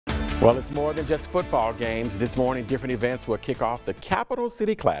Well, it's more than just football games. This morning, different events will kick off the Capital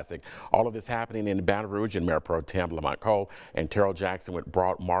City Classic. All of this happening in Baton Rouge, and Mayor Pro Tem Lamont Cole and Terrell Jackson with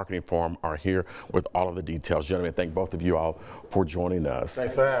Broad Marketing Forum are here with all of the details. Gentlemen, thank both of you all for joining us.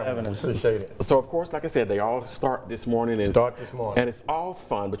 Thanks for having us. Appreciate it. So, of course, like I said, they all start this morning. And it's all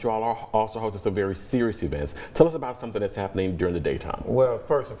fun, but you all are also hosting some very serious events. Tell us about something that's happening during the daytime. Well,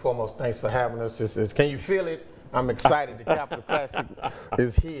 first and foremost, thanks for having us. Can you feel it? I'm excited. The Capital Classic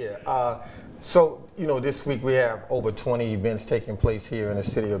is here. So, this week we have over 20 events taking place here in the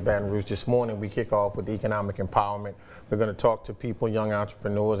city of Baton Rouge. This morning we kick off with economic empowerment. We're going to talk to people, young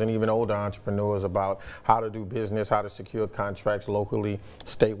entrepreneurs, and even older entrepreneurs about how to do business, how to secure contracts locally,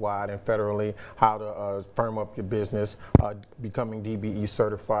 statewide, and federally, how to firm up your business, becoming DBE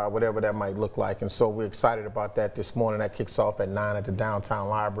certified, whatever that might look like. And so we're excited about that this morning. That kicks off at 9 at the Downtown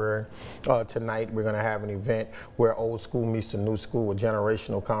Library. Tonight we're going to have an event where old school meets the new school, a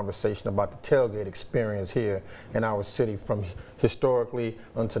generational conversation about the tailgate experience here in our city from historically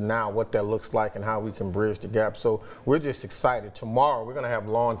until now, what that looks like and how we can bridge the gap. So we're just excited. Tomorrow, we're going to have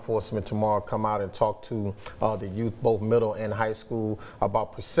law enforcement tomorrow come out and talk to the youth, both middle and high school,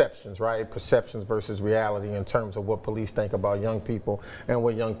 about perceptions, right? Perceptions versus reality in terms of what police think about young people and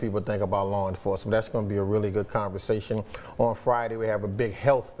what young people think about law enforcement. That's going to be a really good conversation. On Friday, we have a big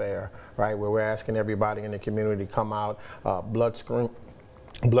health fair, right, where we're asking everybody in the community to come out,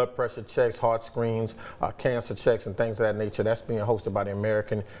 blood pressure checks, heart screens, cancer checks, and things of that nature. That's being hosted by the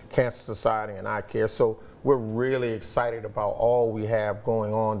American Cancer Society and Eye Care. So we're really excited about all we have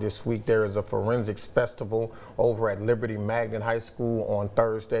going on this week. There is a forensics festival over at Liberty Magnet High School on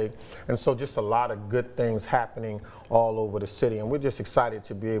Thursday. And so just a lot of good things happening all over the city. And we're just excited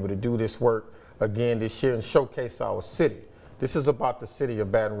to be able to do this work again this year and showcase our city. This is about the city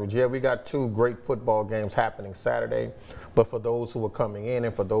of Baton Rouge. Yeah, we got 2 great football games happening Saturday, but for those who are coming in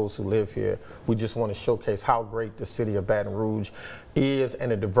and for those who live here, we just want to showcase how great the city of Baton Rouge is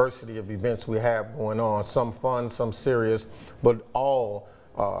and the diversity of events we have going on. Some fun, some serious, but all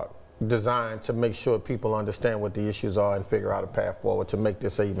designed to make sure people understand what the issues are and figure out a path forward to make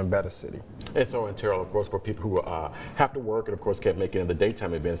this an even better city. And so, in Terrell, of course, for people who have to work and, of course, can't make it in the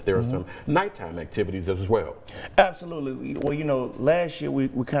daytime events, there are some nighttime activities as well. Absolutely. Well, last year we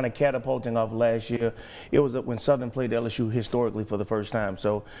kind of catapulting off last year. It was when Southern played LSU historically for the first time.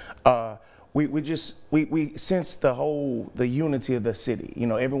 So we sensed the unity of the city.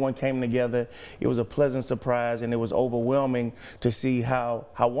 Everyone came together. It was a pleasant surprise, and it was overwhelming to see how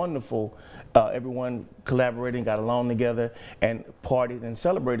wonderful everyone collaborating, got along together, and partied and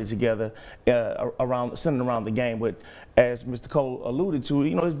celebrated together centered around the game. But as Mr. Cole alluded to,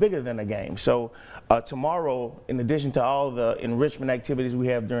 it's bigger than a game. So tomorrow, in addition to all the enrichment activities we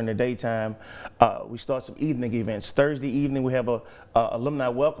have during the daytime, we start some evening events. Thursday evening, we have a alumni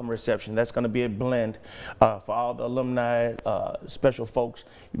welcome reception. That's going to be a blend for all the alumni, special folks.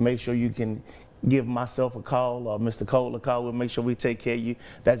 Make sure you can give myself a call or Mr. Cole a call. We'll make sure we take care of you.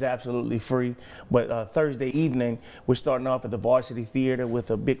 That's absolutely free. But Thursday evening, we're starting off at the Varsity Theater with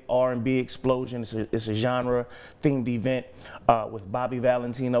a big R&B explosion. It's a genre-themed event with Bobby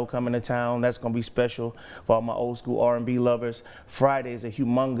Valentino coming to town. That's going to be special for all my old school R&B lovers. Friday is a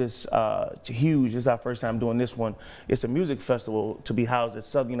humongous, huge, this is our first time doing this one. It's a music festival to be housed at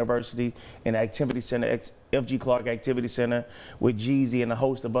Southern University in the Activity Center, F.G. Clark Activity Center, with Jeezy and a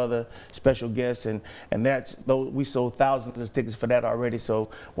host of other special guests, and we sold thousands of tickets for that already. So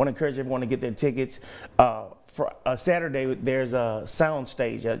I want to encourage everyone to get their tickets. For Saturday, there's a sound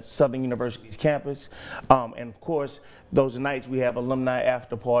stage at Southern University's campus, and of course, those nights we have alumni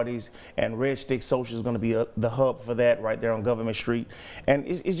after parties, and Red Stick Social is going to be the hub for that right there on Government Street. And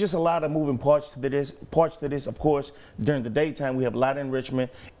it's just a lot of moving parts to this. Of course, during the daytime we have a lot of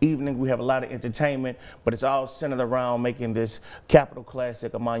enrichment. Evening we have a lot of entertainment, but it's all centered around making this Capital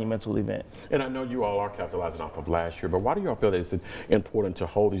Classic a monumental event. And I know you all are capitalizing off of last year, but why do you all feel that it's important to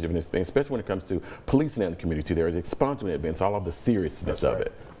hold these events, especially when it comes to policing in the community? There is expungement events, all of the seriousness of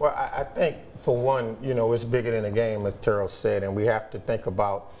it. Well, I think for one, it's bigger than a game, as Terrell said, and we have to think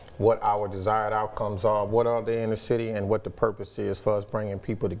about what our desired outcomes are, what are they in the city, and what the purpose is for us bringing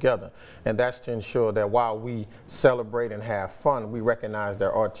people together. And that's to ensure that while we celebrate and have fun, we recognize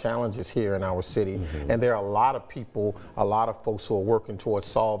there are challenges here in our city, and there are a lot of people, a lot of folks who are working towards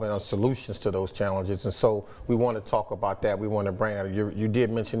solving solutions to those challenges. And so we want to talk about that. We want to bring out, you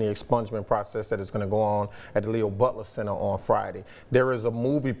did mention the expungement process that is going to go on at the Leo Butler Center on Friday. There is a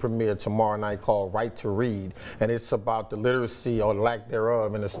movie movie premiere tomorrow night called Right to Read, and it's about the literacy or lack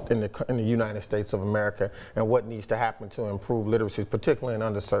thereof in the United States of America and what needs to happen to improve literacy, particularly in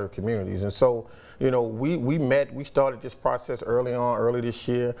underserved communities. And so, you know, we started this process early this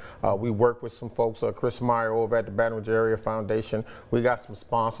year. We worked with some folks, Chris Meyer over at the Baton Rouge Area Foundation. We got some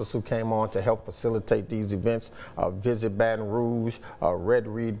sponsors who came on to help facilitate these events. Visit Baton Rouge, Red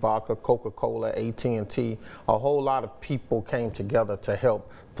Reed Vodka, Coca-Cola, AT&T. A whole lot of people came together to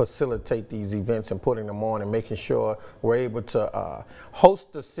help facilitate these events and putting them on and making sure we're able to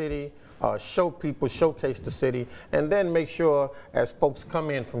host the city, showcase the city, and then make sure as folks come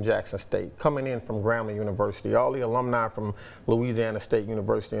in from Jackson State, coming in from Grambling University, all the alumni from Louisiana State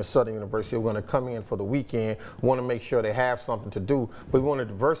University and Southern University are going to come in for the weekend. We want to make sure they have something to do, but we want to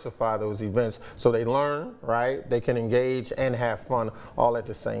diversify those events so they learn, right? They can engage and have fun all at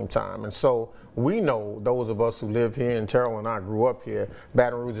the same time. And so we know, those of us who live here, and Terrell and I grew up here,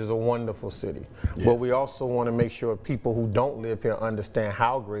 Baton Rouge is a wonderful city. Yes. But we also want to make sure people who don't live here understand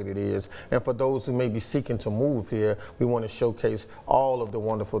how great it is. And for those who may be seeking to move here, we want to showcase all of the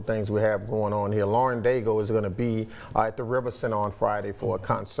wonderful things we have going on here. Lauren Daigle is going to be at the River Center on Friday for a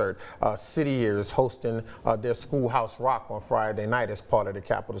concert. City Year is hosting their Schoolhouse Rock on Friday night as part of the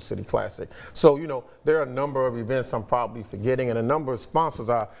Capital City Classic. So, you know, there are a number of events I'm probably forgetting and a number of sponsors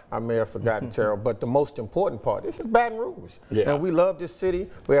I may have forgotten, Terrell, but the most important part, this is Baton Rouge. Yeah. And we love this city.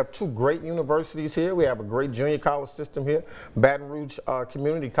 We have two great universities here. We have a great junior college system here. Baton Rouge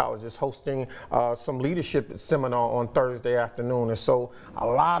Community College is hosting some leadership seminar on Thursday afternoon. And so a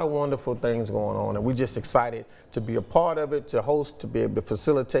lot of wonderful things going on. And we're just excited to be a part of it, to host, to be able to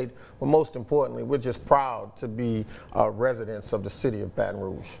facilitate. But most importantly, we're just proud to be residents of the city of Baton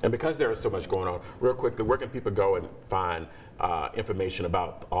Rouge. And because there is so much going on, real quickly, where can people go and find information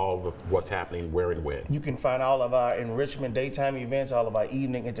about all of what's happening, where and when? You can find all of our enrichment daytime events, all of our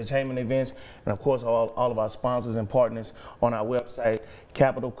evening entertainment events, and of course all of our sponsors and partners on our website,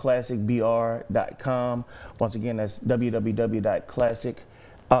 capitalclassicbr.com. Once again, that's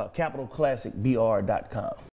www.capitalclassicbr.com.